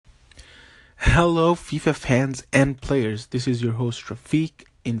Hello, FIFA fans and players. This is your host Rafiq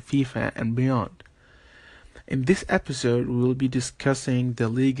in FIFA and beyond. In this episode, we will be discussing the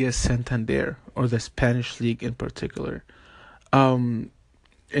Liga Santander, or the Spanish league in particular. Um,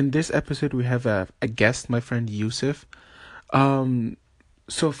 in this episode, we have a guest, my friend Yusuf.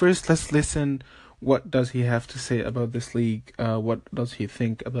 So first, let's listen. What does he have to say about this league? What does he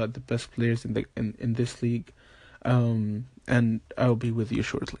think about the best players in this league? And I'll be with you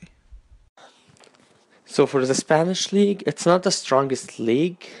shortly. So for the Spanish league, it's not the strongest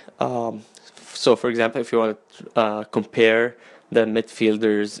league. So for example, if you want to compare the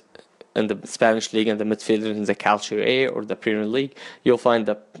midfielders in the Spanish league and the midfielders in the Calcio A or the Premier League, you'll find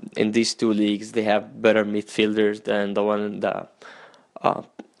that in these two leagues they have better midfielders than the one in the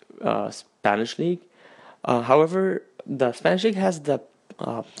Spanish league. However, the Spanish league has the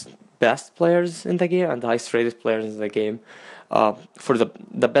best players in the game and the highest rated players in the game. For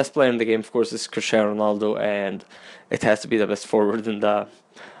the best player in the game, of course, is Cristiano Ronaldo, and it has to be the best forward in the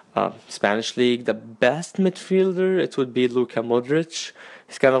Spanish league. The best midfielder, it would be Luka Modric.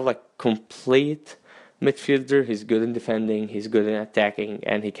 He's kind of like complete midfielder. He's good in defending, he's good in attacking,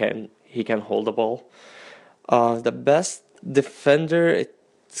 and he can hold the ball. The best defender,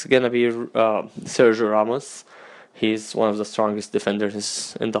 it's gonna be Sergio Ramos. He's one of the strongest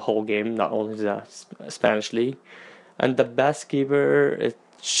defenders in the whole game, not only the Spanish league. And the best keeper, it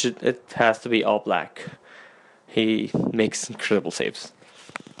has to be Oblak. He makes incredible saves.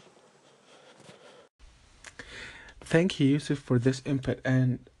 Thank you, Yusuf, for this input,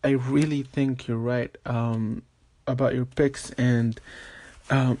 and I really think you're right about your picks. And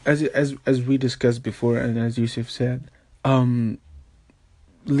as we discussed before, and as Yusuf said,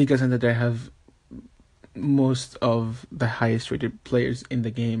 Liga Santander have most of the highest rated players in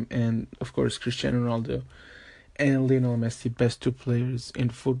the game, and of course Cristiano Ronaldo and Lionel Messi, best two players in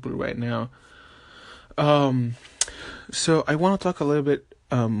football right now. Um, so I want to talk a little bit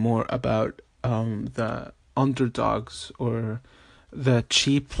more about the underdogs, or the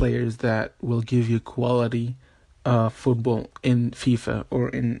cheap players that will give you quality football in FIFA or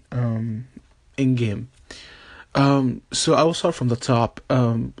in game. So I will start from the top.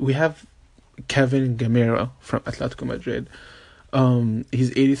 We have Kevin Gamero from Atletico Madrid.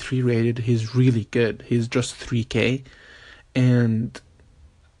 He's 83 rated. He's really good. He's just 3K, and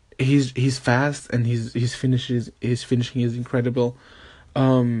he's fast, and his finishing is incredible.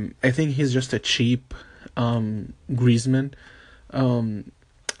 I think he's just a cheap Griezmann.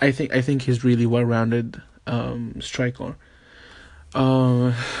 I think he's really well rounded striker.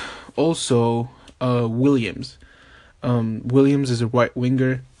 Also, Williams. Williams is a right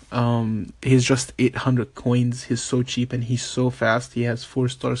winger. He's just 800 coins. He's so cheap and he's so fast. He has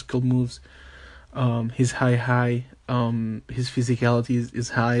 4-star skill moves. He's high. His physicality is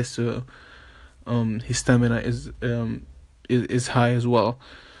high, so his stamina is high as well.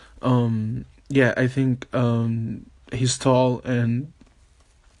 Yeah, I think he's tall and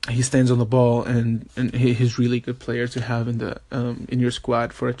he stands on the ball, and he's really good player to have in your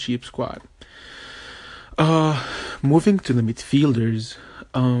squad for a cheap squad. Moving to the midfielders,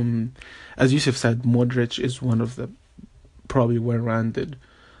 as Yusuf said, Modric is one of the probably well-rounded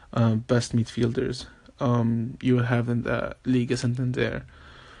best midfielders you have in the Liga Santander.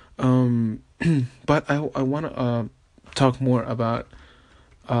 But I want to talk more about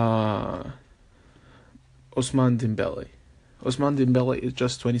Ousmane Dembele. Ousmane Dembele is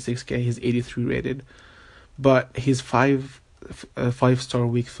just 26k. He's 83 rated, but he's 5-star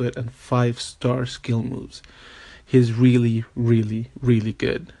weak foot and 5-star skill moves. He's really, really, really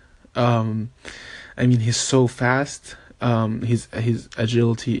good. I mean, he's so fast. His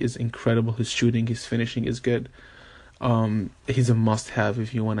agility is incredible. His shooting, his finishing is good. He's a must-have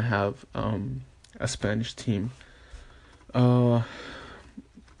if you want to have a Spanish team. Also,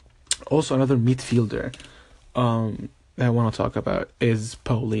 another midfielder that I want to talk about is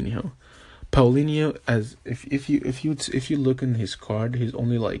Paulinho. Paulinho, as if you look in his card, he's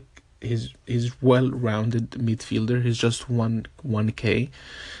only like he's well-rounded midfielder. He's just 1K.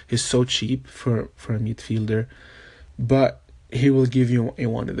 He's so cheap for a midfielder, but he will give you a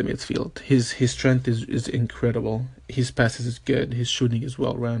one in the midfield. His strength is incredible. His passes is good. His shooting is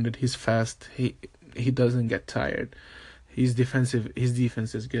well-rounded. He's fast. He doesn't get tired. His defense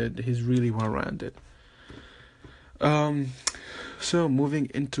is good. He's really well-rounded. So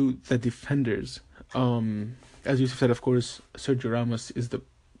moving into the defenders, as you said, of course, Sergio Ramos is the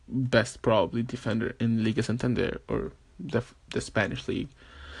best probably defender in Liga Santander, or the Spanish league.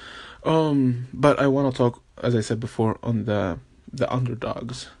 But I want to talk, as I said before, on the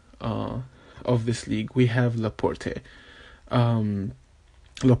underdogs of this league. We have Laporte.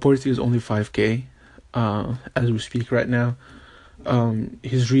 Laporte is only 5K as we speak right now.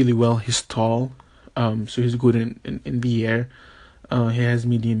 He's really well. He's tall, so he's good in the air. He has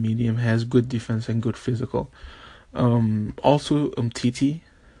medium, has good defense and good physical. Also, Titi,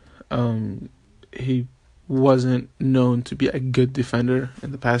 he wasn't known to be a good defender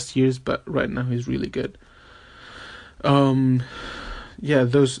in the past years, but right now he's really good. Yeah,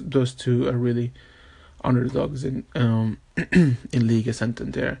 those two are really underdogs in in Liga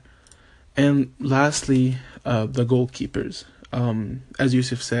Santander. And lastly, the goalkeepers. As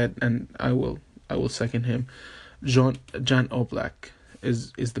Yusuf said, and I will second him. Jan Oblak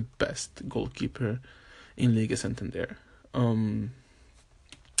is the best goalkeeper in Liga Santander.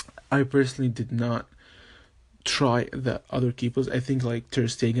 I personally did not try the other keepers. I think like Ter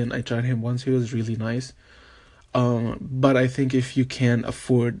Stegen, I tried him once. He was really nice. But I think if you can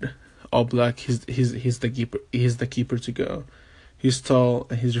afford Oblak, he's the keeper. He's the keeper to go. He's tall,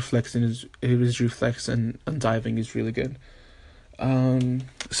 and his reflex and diving is really good.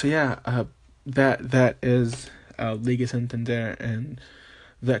 So yeah, that is Liga Santander, and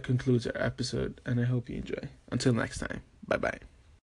that concludes our episode. And I hope you enjoy. Until next time, bye bye.